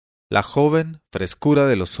La joven Frescura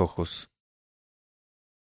de los ojos.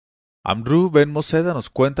 Amrú ben Moseda nos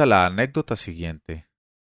cuenta la anécdota siguiente.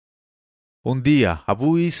 Un día,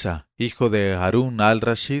 Abu Isa, hijo de Harún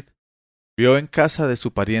al-Rashid, vio en casa de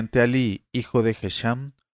su pariente Ali, hijo de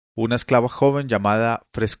Hesham, una esclava joven llamada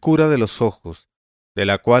Frescura de los ojos, de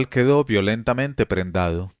la cual quedó violentamente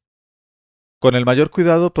prendado. Con el mayor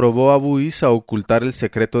cuidado probó Abu Isa ocultar el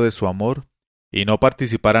secreto de su amor y no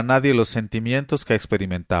participar a nadie los sentimientos que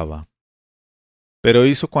experimentaba. Pero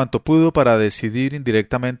hizo cuanto pudo para decidir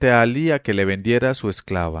indirectamente a Ali a que le vendiera a su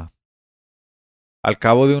esclava. Al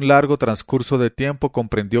cabo de un largo transcurso de tiempo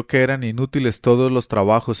comprendió que eran inútiles todos los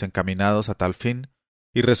trabajos encaminados a tal fin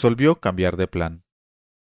y resolvió cambiar de plan.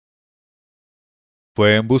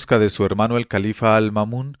 Fue en busca de su hermano el califa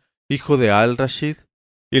al-Mamun, hijo de al-Rashid,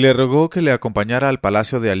 y le rogó que le acompañara al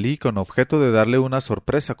palacio de Ali con objeto de darle una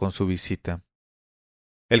sorpresa con su visita.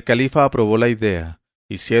 El califa aprobó la idea,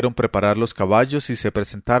 hicieron preparar los caballos y se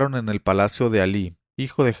presentaron en el palacio de Ali,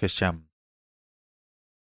 hijo de Hesham.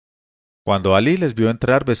 Cuando Ali les vio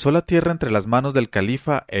entrar, besó la tierra entre las manos del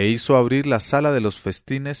califa e hizo abrir la sala de los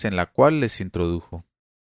festines en la cual les introdujo.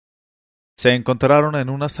 Se encontraron en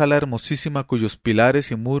una sala hermosísima cuyos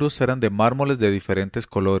pilares y muros eran de mármoles de diferentes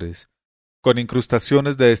colores, con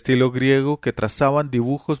incrustaciones de estilo griego que trazaban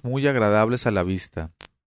dibujos muy agradables a la vista.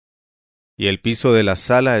 Y el piso de la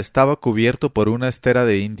sala estaba cubierto por una estera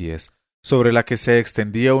de indias, sobre la que se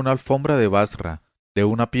extendía una alfombra de Basra, de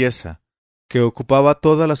una pieza, que ocupaba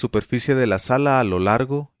toda la superficie de la sala a lo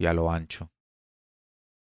largo y a lo ancho.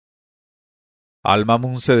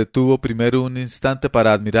 Al-Mamun se detuvo primero un instante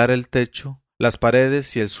para admirar el techo, las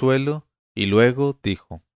paredes y el suelo, y luego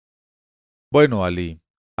dijo: «Bueno, Ali,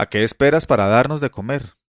 ¿a qué esperas para darnos de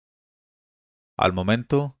comer?» Al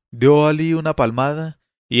momento dio Ali una palmada,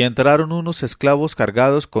 y entraron unos esclavos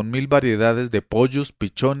cargados con 1000 variedades de pollos,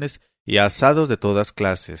 pichones y asados de todas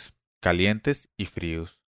clases, calientes y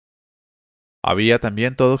fríos. Había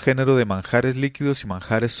también todo género de manjares líquidos y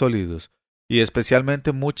manjares sólidos, y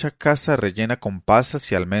especialmente mucha caza rellena con pasas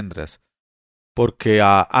y almendras, porque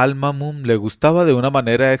a Al-Mamun le gustaba de una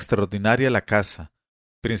manera extraordinaria la caza,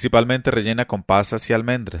 principalmente rellena con pasas y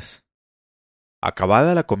almendras.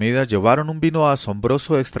 Acabada la comida, llevaron un vino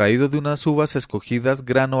asombroso extraído de unas uvas escogidas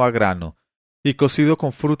grano a grano, y cocido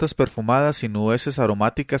con frutas perfumadas y nueces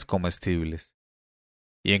aromáticas comestibles.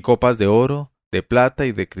 Y en copas de oro, de plata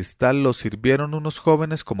y de cristal los sirvieron unos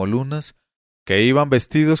jóvenes como lunas, que iban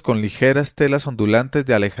vestidos con ligeras telas ondulantes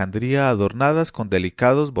de Alejandría adornadas con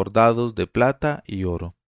delicados bordados de plata y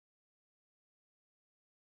oro.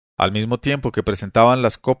 Al mismo tiempo que presentaban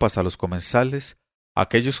las copas a los comensales,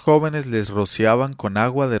 aquellos jóvenes les rociaban con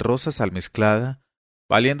agua de rosas almizclada,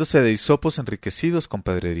 valiéndose de hisopos enriquecidos con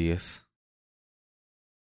pedrerías.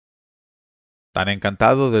 Tan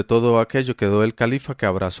encantado de todo aquello quedó el califa que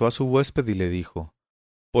abrazó a su huésped y le dijo: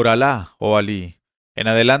 «Por Alá, oh Alí, en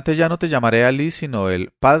adelante ya no te llamaré Alí sino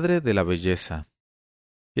el padre de la belleza».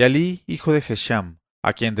 Y Alí, hijo de Hesham,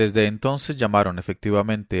 a quien desde entonces llamaron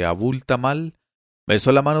efectivamente Abul Tamal,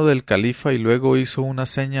 besó la mano del califa y luego hizo una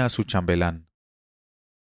seña a su chambelán.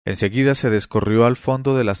 Enseguida se descorrió al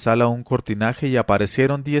fondo de la sala un cortinaje y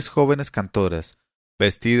aparecieron 10 jóvenes cantoras,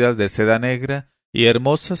 vestidas de seda negra y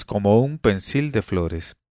hermosas como un pensil de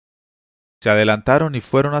flores. Se adelantaron y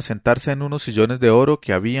fueron a sentarse en unos sillones de oro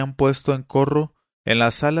que habían puesto en corro en la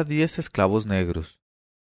sala 10 esclavos negros,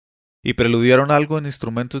 y preludiaron algo en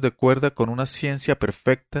instrumentos de cuerda con una ciencia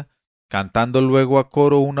perfecta, cantando luego a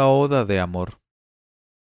coro una oda de amor.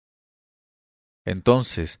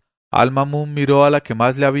 Entonces Al-Mamun miró a la que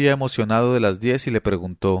más le había emocionado de las 10 y le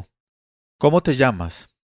preguntó: «¿Cómo te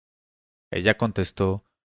llamas?» Ella contestó: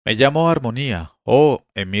 «Me llamo Armonía, oh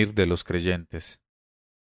emir de los creyentes».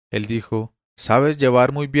 Él dijo: «Sabes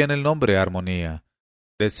llevar muy bien el nombre, Armonía.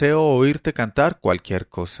 Deseo oírte cantar cualquier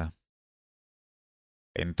cosa».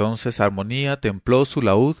 Entonces Armonía templó su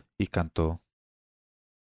laúd y cantó: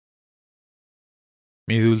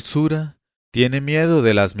 «Mi dulzura tiene miedo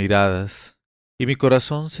de las miradas, y mi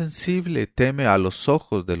corazón sensible teme a los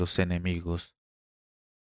ojos de los enemigos.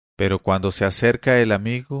 Pero cuando se acerca el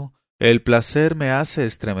amigo, el placer me hace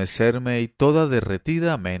estremecerme y toda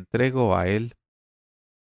derretida me entrego a él.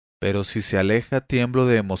 Pero si se aleja tiemblo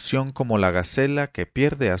de emoción como la gacela que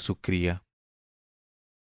pierde a su cría».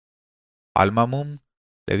 Al-Mamun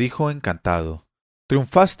le dijo encantado: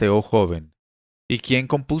 «Triunfaste, oh joven. ¿Y quién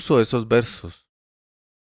compuso esos versos?»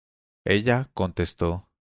 Ella contestó: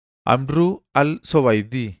 «Amrú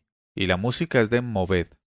al-Zobaidí, y la música es de Moved».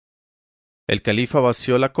 El califa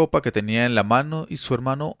vació la copa que tenía en la mano y su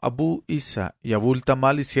hermano Abu Isa y Abul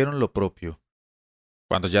Tamal hicieron lo propio.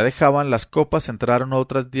 Cuando ya dejaban las copas entraron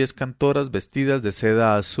otras 10 cantoras vestidas de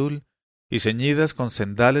seda azul y ceñidas con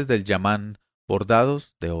cendales del yamán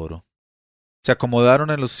bordados de oro. Se acomodaron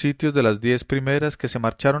en los sitios de las 10 primeras que se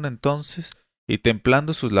marcharon entonces y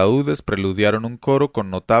templando sus laúdes preludiaron un coro con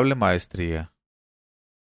notable maestría.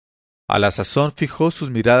 A la sazón fijó sus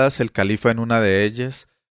miradas el califa en una de ellas,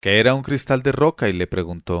 que era un cristal de roca, y le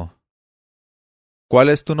preguntó: ¿Cuál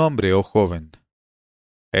es tu nombre, oh joven?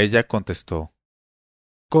 Ella contestó: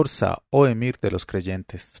 Corsa, oh emir de los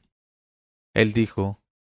creyentes. Él dijo: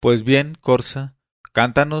 Pues bien, Corsa,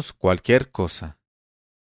 cántanos cualquier cosa.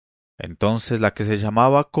 Entonces la que se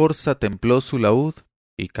llamaba Corsa templó su laúd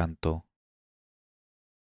y cantó.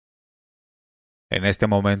 En este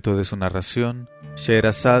momento de su narración,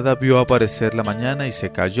 Scheherazada vio aparecer la mañana y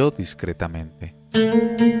se calló discretamente.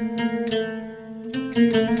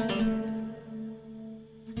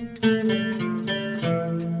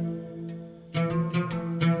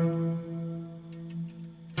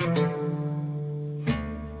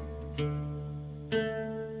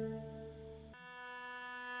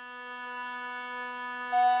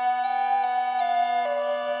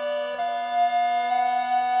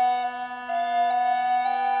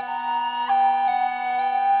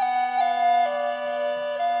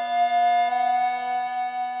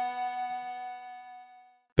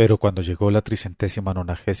 Pero cuando llegó la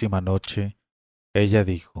 390ª noche, ella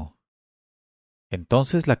dijo: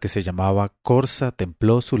 Entonces la que se llamaba Corsa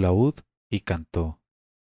templó su laúd y cantó.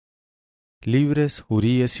 Libres,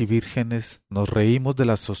 huríes y vírgenes, nos reímos de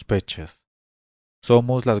las sospechas.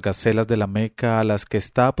 Somos las gacelas de la Meca a las que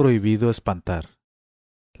está prohibido espantar.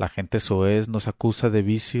 La gente soez nos acusa de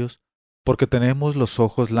vicios porque tenemos los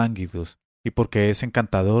ojos lánguidos y porque es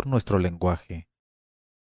encantador nuestro lenguaje.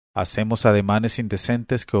 Hacemos ademanes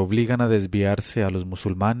indecentes que obligan a desviarse a los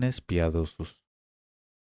musulmanes piadosos.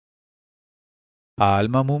 A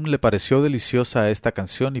Al-Mamum le pareció deliciosa esta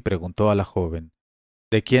canción y preguntó a la joven: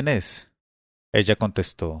 ¿De quién es? Ella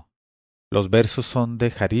contestó: Los versos son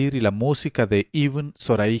de Jarir y la música de Ibn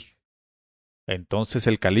Zoraij. Entonces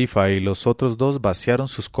el califa y los otros dos vaciaron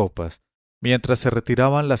sus copas, mientras se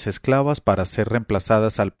retiraban las esclavas para ser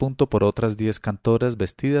reemplazadas al punto por otras 10 cantoras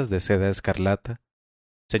vestidas de seda escarlata,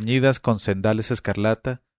 ceñidas con cendales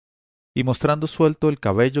escarlata, y mostrando suelto el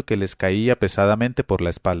cabello que les caía pesadamente por la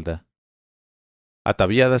espalda.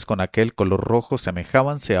 Ataviadas con aquel color rojo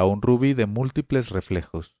semejábanse a un rubí de múltiples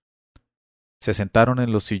reflejos. Se sentaron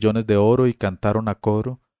en los sillones de oro y cantaron a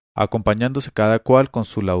coro, acompañándose cada cual con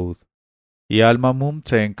su laúd, y Al-Mamum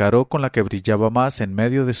se encaró con la que brillaba más en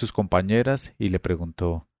medio de sus compañeras y le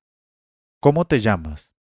preguntó: ¿Cómo te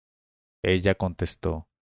llamas? Ella contestó: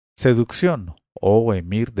 Seducción, oh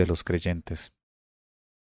emir de los creyentes.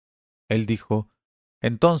 Él dijo: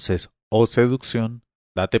 Entonces, oh seducción,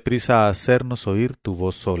 date prisa a hacernos oír tu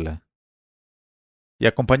voz sola. Y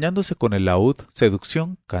acompañándose con el laúd,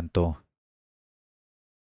 Seducción cantó: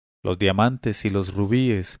 Los diamantes y los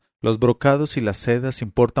rubíes, los brocados y las sedas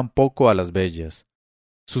importan poco a las bellas.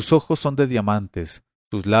 Sus ojos son de diamantes,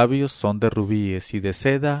 sus labios son de rubíes y de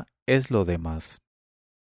seda es lo demás.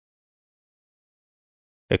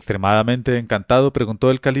 Extremadamente encantado preguntó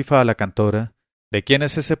el califa a la cantora: ¿De quién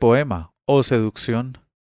es ese poema, oh seducción?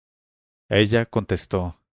 Ella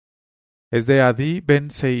contestó: Es de Adí ben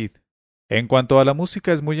Seid. En cuanto a la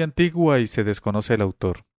música es muy antigua y se desconoce el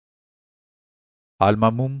autor.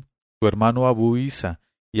 Al-Mamum, su hermano Abu Isa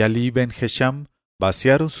y Ali ben Hesham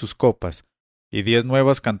vaciaron sus copas, y 10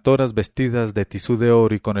 nuevas cantoras vestidas de tisú de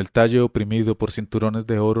oro y con el talle oprimido por cinturones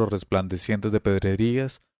de oro resplandecientes de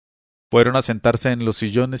pedrerías, fueron a sentarse en los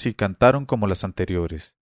sillones y cantaron como las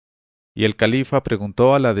anteriores. Y el califa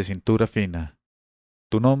preguntó a la de cintura fina: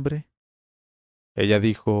 ¿Tu nombre? Ella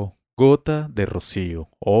dijo: Gota de Rocío,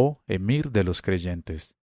 oh emir de los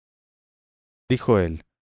creyentes. Dijo él: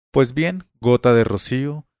 Pues bien, Gota de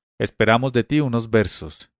Rocío, esperamos de ti unos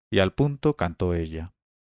versos. Y al punto cantó ella: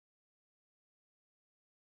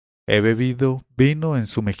 He bebido vino en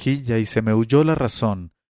su mejilla y se me huyó la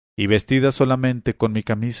razón, y vestida solamente con mi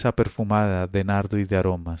camisa perfumada de nardo y de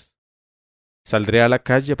aromas. Saldré a la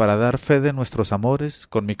calle para dar fe de nuestros amores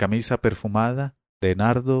con mi camisa perfumada de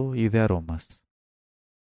nardo y de aromas.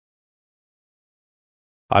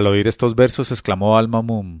 Al oír estos versos exclamó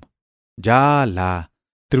Al-Mamum: Ya Alá,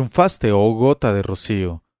 triunfaste, oh gota de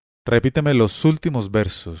rocío, repíteme los últimos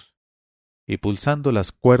versos. Y pulsando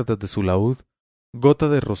las cuerdas de su laúd, Gota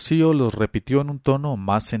de Rocío los repitió en un tono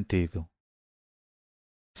más sentido.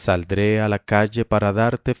 Saldré a la calle para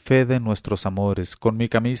darte fe de nuestros amores con mi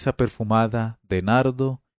camisa perfumada de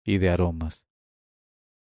nardo y de aromas.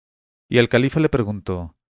 Y el califa le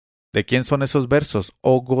preguntó: ¿De quién son esos versos,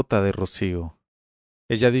 oh gota de rocío?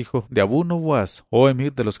 Ella dijo, de Abu Nuwas, oh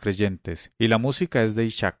emir de los creyentes, y la música es de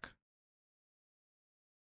Ishaq.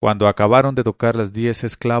 Cuando acabaron de tocar las 10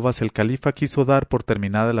 esclavas, el califa quiso dar por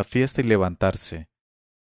terminada la fiesta y levantarse.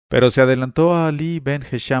 Pero se adelantó a Ali ben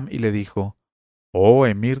Hesham y le dijo, oh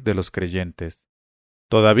emir de los creyentes,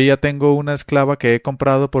 todavía tengo una esclava que he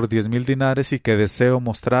comprado por 10.000 dinares y que deseo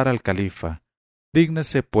mostrar al califa.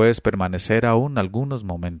 Dígnese, pues, permanecer aún algunos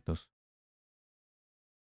momentos.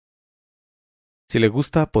 Si le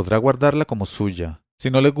gusta, podrá guardarla como suya. Si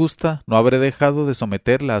no le gusta, no habré dejado de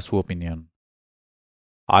someterla a su opinión.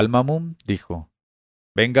 Al-Mamum dijo,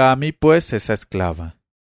 venga a mí, pues, esa esclava.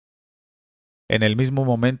 En el mismo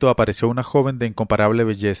momento apareció una joven de incomparable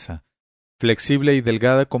belleza, flexible y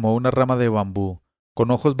delgada como una rama de bambú,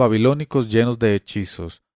 con ojos babilónicos llenos de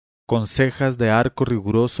hechizos, con cejas de arco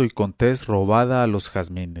riguroso y con tez robada a los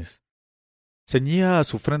jazmines. Ceñía a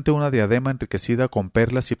su frente una diadema enriquecida con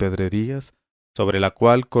perlas y pedrerías, sobre la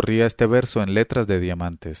cual corría este verso en letras de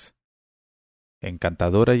diamantes.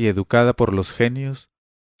 Encantadora y educada por los genios,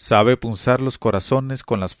 sabe punzar los corazones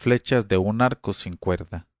con las flechas de un arco sin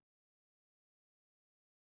cuerda.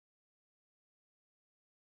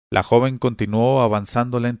 La joven continuó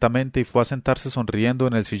avanzando lentamente y fue a sentarse sonriendo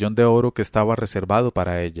en el sillón de oro que estaba reservado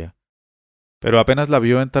para ella. Pero apenas la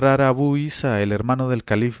vio entrar a Abu Isa, el hermano del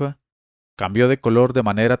califa, cambió de color de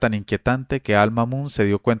manera tan inquietante que Al-Mamun se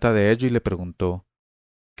dio cuenta de ello y le preguntó,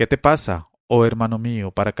 ¿qué te pasa, oh hermano mío,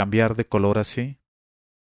 para cambiar de color así?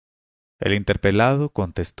 El interpelado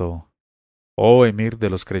contestó, oh emir de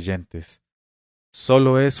los creyentes,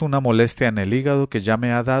 solo es una molestia en el hígado que ya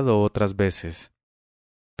me ha dado otras veces.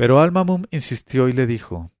 Pero Al-Mamum insistió y le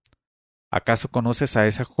dijo, ¿acaso conoces a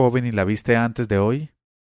esa joven y la viste antes de hoy?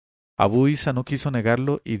 Abu Isa no quiso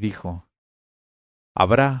negarlo y dijo,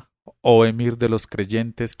 ¿habrá, oh emir de los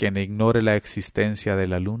creyentes, quien ignore la existencia de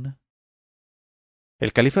la luna?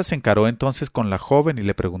 El califa se encaró entonces con la joven y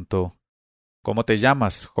le preguntó, ¿cómo te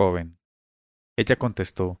llamas, joven? Ella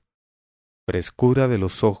contestó, Frescura de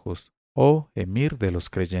los ojos, oh emir de los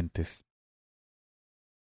creyentes.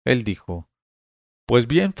 Él dijo, pues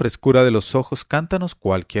bien, Frescura de los ojos, cántanos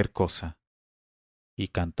cualquier cosa. Y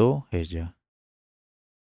cantó ella.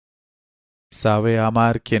 ¿Sabe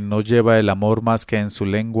amar quien no lleva el amor más que en su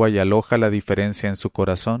lengua y aloja la diferencia en su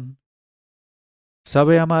corazón?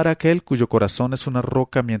 ¿Sabe amar aquel cuyo corazón es una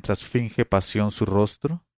roca mientras finge pasión su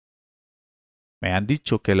rostro? Me han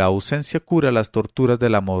dicho que la ausencia cura las torturas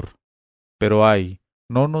del amor, pero ay,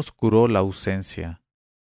 no nos curó la ausencia.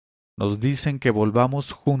 Nos dicen que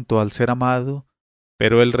volvamos junto al ser amado,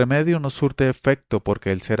 pero el remedio no surte efecto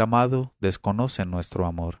porque el ser amado desconoce nuestro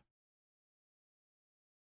amor.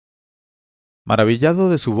 Maravillado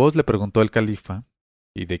de su voz le preguntó el califa,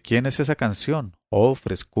 ¿y de quién es esa canción, oh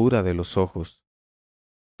Frescura de los ojos?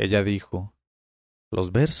 Ella dijo,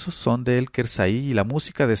 los versos son de El Kersaí y la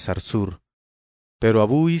música de Sarsur. Pero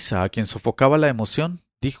Abu Isa, a quien sofocaba la emoción,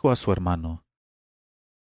 dijo a su hermano,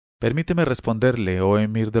 permíteme responderle, oh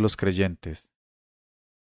emir de los creyentes.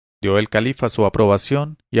 Dio el califa su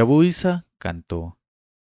aprobación y Abu Isa cantó.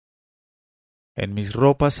 En mis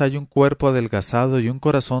ropas hay un cuerpo adelgazado y un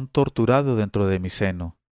corazón torturado dentro de mi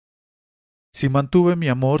seno. Si mantuve mi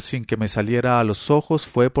amor sin que me saliera a los ojos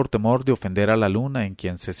fue por temor de ofender a la luna en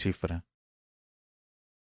quien se cifra.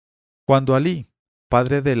 Cuando Alí,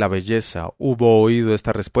 padre de la belleza, hubo oído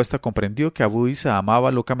esta respuesta, comprendió que Abu Isa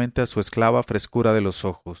amaba locamente a su esclava Frescura de los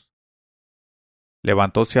ojos.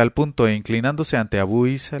 Levantóse al punto e inclinándose ante Abu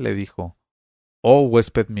Isa le dijo, «Oh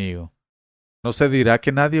huésped mío, no se dirá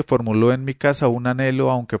que nadie formuló en mi casa un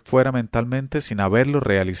anhelo aunque fuera mentalmente sin haberlo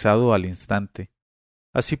realizado al instante.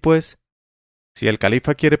 Así pues, si el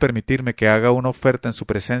califa quiere permitirme que haga una oferta en su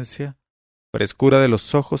presencia, Frescura de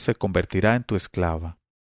los ojos se convertirá en tu esclava».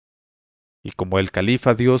 Y como el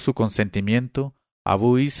califa dio su consentimiento,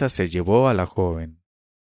 Abu Isa se llevó a la joven.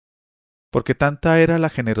 Porque tanta era la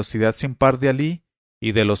generosidad sin par de Alí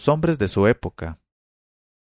y de los hombres de su época,